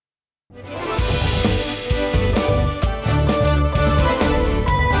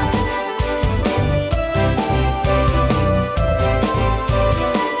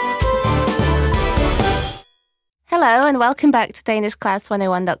welcome back to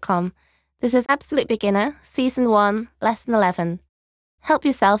DanishClass101.com. This is Absolute Beginner, Season 1, Lesson 11. Help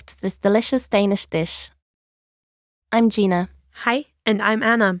yourself to this delicious Danish dish. I'm Gina. Hi, and I'm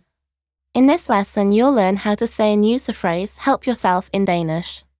Anna. In this lesson, you'll learn how to say and use the phrase, help yourself in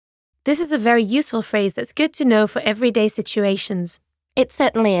Danish. This is a very useful phrase that's good to know for everyday situations. It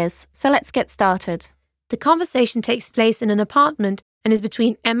certainly is, so let's get started. The conversation takes place in an apartment and is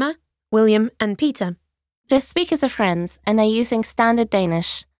between Emma, William, and Peter. The speakers are friends, and they're using standard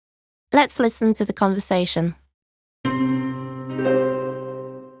Danish. Let's listen to the conversation.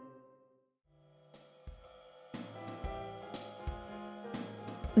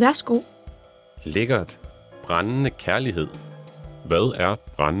 Værsgo. Lækkert. Brændende kærlighed. Hvad er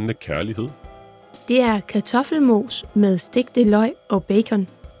brændende kærlighed? Det er kartoffelmos med stegte løg og bacon.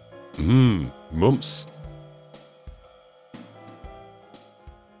 Mums.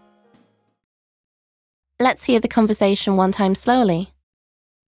 Let's hear the conversation one time slowly.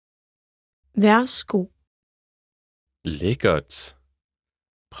 Værsgo. Lækkert.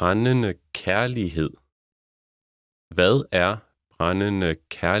 Brændende kærlighed. Hvad er brændende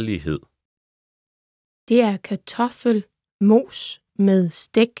kærlighed? Det er kartoffelmos med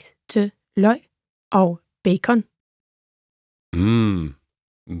stegte løg og bacon.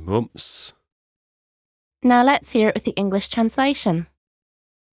 Mums. Now let's hear it with the English translation.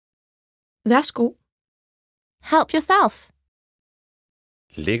 Værsgo. Help yourself.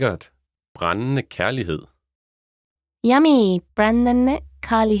 Lækkert. Brændende kærlighed. Yummy, brændende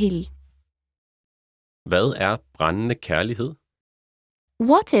kærlighed. Hvad er brændende kærlighed?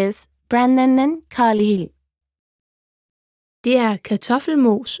 What is brændende kærlighed? Det er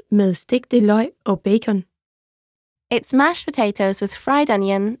kartoffelmos med stegte løg og bacon. It's mashed potatoes with fried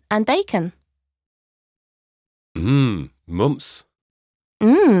onion and bacon. Mums.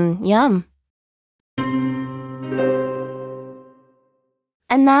 Yum.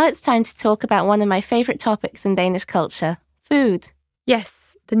 And now it's time to talk about one of my favorite topics in Danish culture, food.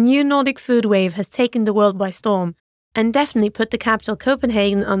 Yes, the new Nordic food wave has taken the world by storm and definitely put the capital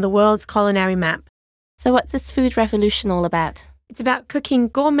Copenhagen on the world's culinary map. So what's this food revolution all about? It's about cooking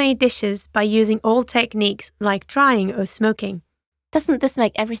gourmet dishes by using old techniques like drying or smoking. Doesn't this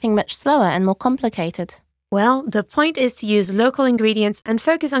make everything much slower and more complicated? Well, the point is to use local ingredients and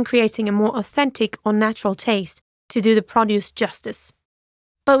focus on creating a more authentic or natural taste to do the produce justice.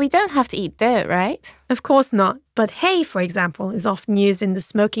 But we don't have to eat dirt, right? Of course not, but hay, for example, is often used in the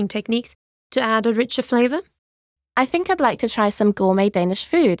smoking techniques to add a richer flavor. I think I'd like to try some gourmet Danish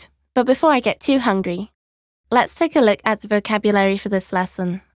food. But before I get too hungry, let's take a look at the vocabulary for this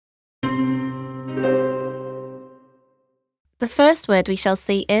lesson. The first word we shall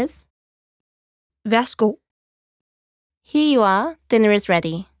see is Værsgo. here you are, dinner is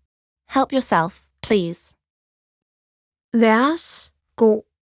ready. Help yourself, please. Værsgo.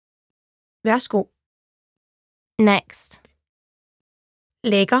 Værsgo. Next,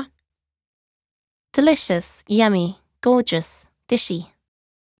 Lækker. delicious, yummy, gorgeous, dishy.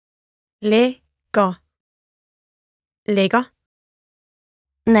 Lækker. Lækker.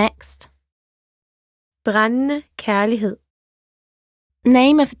 Next, Brændende kærlighed.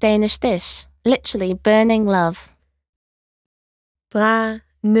 name of a Danish dish, literally burning love.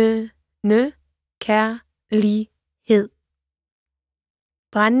 Brændende kærlighed.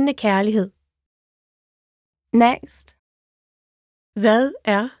 Brændende kærlighed. Next, Hvad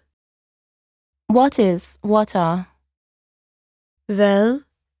er? what is, what are. Hvad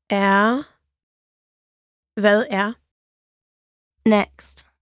er? Hvad er? Next,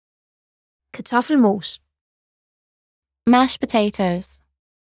 Kartoffelmos. mashed potatoes.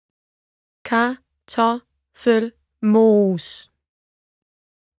 Kartoffelmos.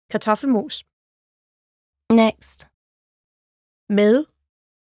 Kartoffelmos. Next, Med.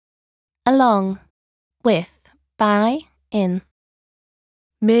 along, with, by, in.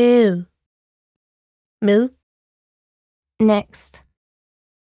 Med. Med. Next,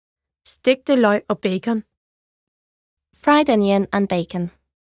 Stegte løg og bacon. fried onion and bacon.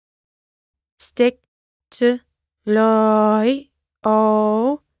 Stegte løg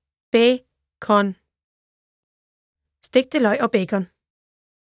og bacon. Stegte løg og bacon.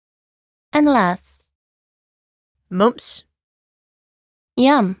 And last, Mums.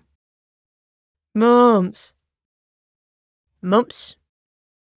 yum. Mums. Mums.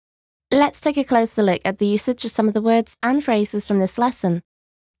 Let's take a closer look at the usage of some of the words and phrases from this lesson.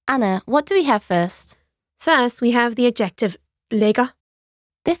 Anna, what do we have first? First, we have the adjective lækker.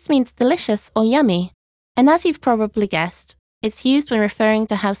 This means delicious or yummy, and as you've probably guessed, it's used when referring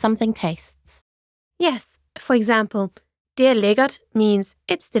to how something tastes. Yes, for example, det er lækkert means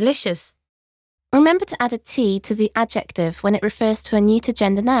it's delicious. Remember to add a T to the adjective when it refers to a neuter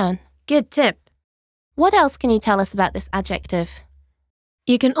gender noun. Good tip. What else can you tell us about this adjective?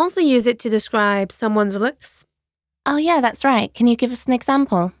 You can also use it to describe someone's looks. Oh yeah, that's right. Can you give us an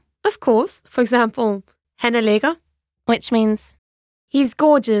example? Of course, for example, han er lækker, Which means, he's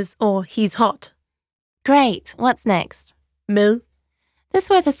gorgeous or he's hot. great, what's next? Med. This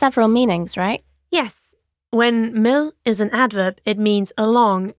word has several meanings, right? Yes, when med is an adverb, it means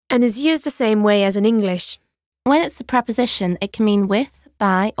along and is used the same way as in English. When it's a preposition, it can mean with,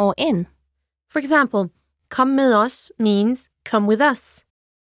 by, or in. For example, kom med os means come with us.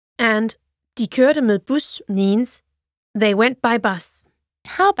 And de kørte med bus means they went by bus.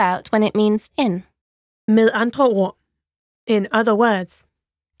 How about when it means in? Med andre ord. In other words.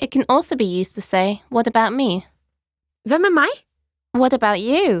 It can also be used to say, what about me? Hvad med mig? What about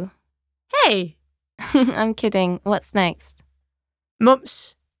you? Hey! I'm kidding. What's next?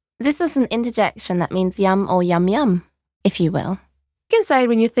 Mums. This is an interjection that means yum or yum yum, if you will. You can say it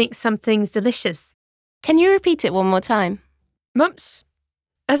when you think something's delicious. Can you repeat it one more time? Mums.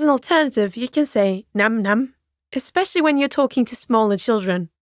 As an alternative, you can say nam nam, especially when you're talking to smaller children.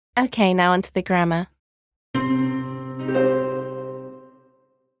 Okay, now onto the grammar.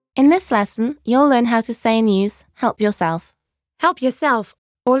 In this lesson, you'll learn how to say and use help yourself. Help yourself,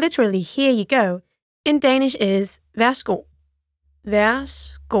 or literally here you go, in Danish is værsgo.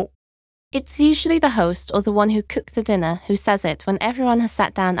 Værsgo. It's usually the host or the one who cooked the dinner who says it when everyone has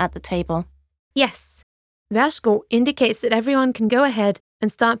sat down at the table. Yes. Værsgo indicates that everyone can go ahead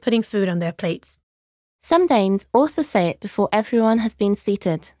and start putting food on their plates. Some Danes also say it before everyone has been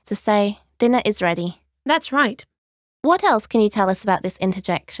seated to say, dinner is ready. That's right. What else can you tell us about this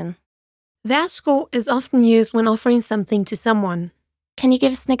interjection? Værsgo is often used when offering something to someone. Can you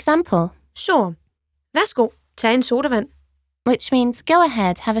give us an example? Sure. Værsgo, tag en sodavand. Which means go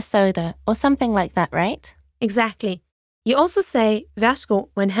ahead, have a soda, or something like that, right? Exactly. You also say værsgo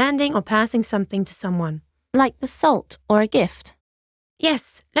when handing or passing something to someone. Like the salt or a gift.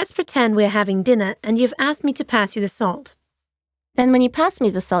 Yes, let's pretend we're having dinner and you've asked me to pass you the salt. Then when you pass me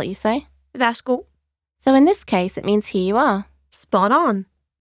the salt, you say, Værsgo. so in this case, it means here you are. Spot on.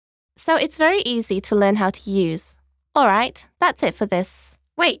 So it's very easy to learn how to use. All right, that's it for this.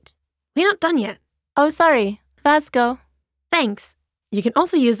 Wait, we're not done yet. Oh, sorry. Vasco. Thanks. You can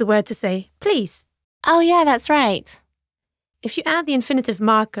also use the word to say please. Oh, yeah, that's right. If you add the infinitive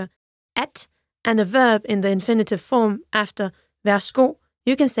marker at and a verb in the infinitive form after værsgo,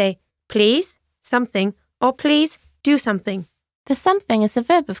 you can say please something or please do something. The something is a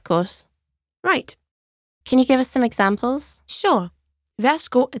verb, of course. Right. Can you give us some examples? Sure.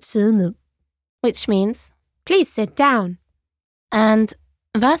 Værsgo at sidde ned. Which means, Please sit down. and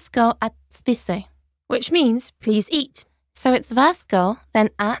Vasco at spise. Which means please eat. So it's Vasco, then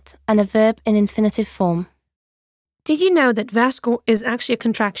at, and a verb in infinitive form. Did you know that værsgo is actually a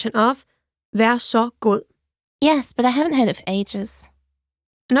contraction of vær så god? Yes, but I haven't heard it for ages.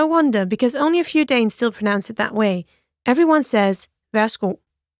 No wonder, because only a few Danes still pronounce it that way. Everyone says værsgo.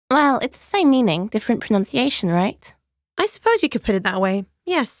 Well, it's the same meaning, different pronunciation, right? I suppose you could put it that way,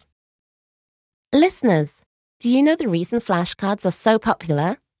 yes. Listeners, do you know the reason flashcards are so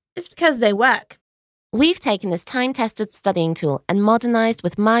popular? It's because they work. We've taken this time-tested studying tool and modernized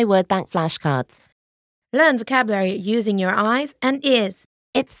with My Word Bank flashcards. Learn vocabulary using your eyes and ears.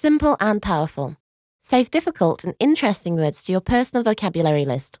 It's simple and powerful. Save difficult and interesting words to your personal vocabulary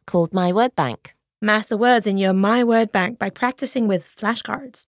list called My Word Bank. Master words in your My Word Bank by practicing with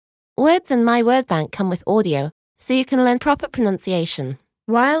flashcards. Words in My Word Bank come with audio, so you can learn proper pronunciation.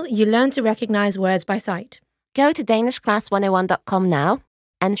 While you learn to recognize words by sight. Go to danishclass101.com now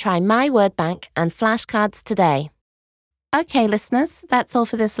and try My Word Bank and flashcards today. Okay, listeners, that's all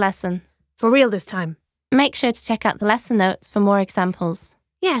for this lesson. For real this time. Make sure to check out the lesson notes for more examples.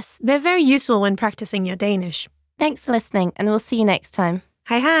 Yes, they're very useful when practicing your Danish. Thanks for listening, and we'll see you next time.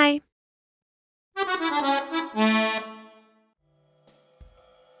 Hej hej!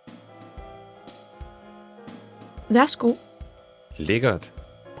 Værsgo. Lækkert.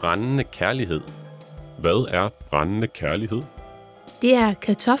 Brændende kærlighed. Hvad er brændende kærlighed? Det er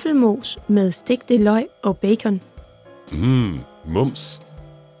kartoffelmos med stegte løg og bacon. Mums.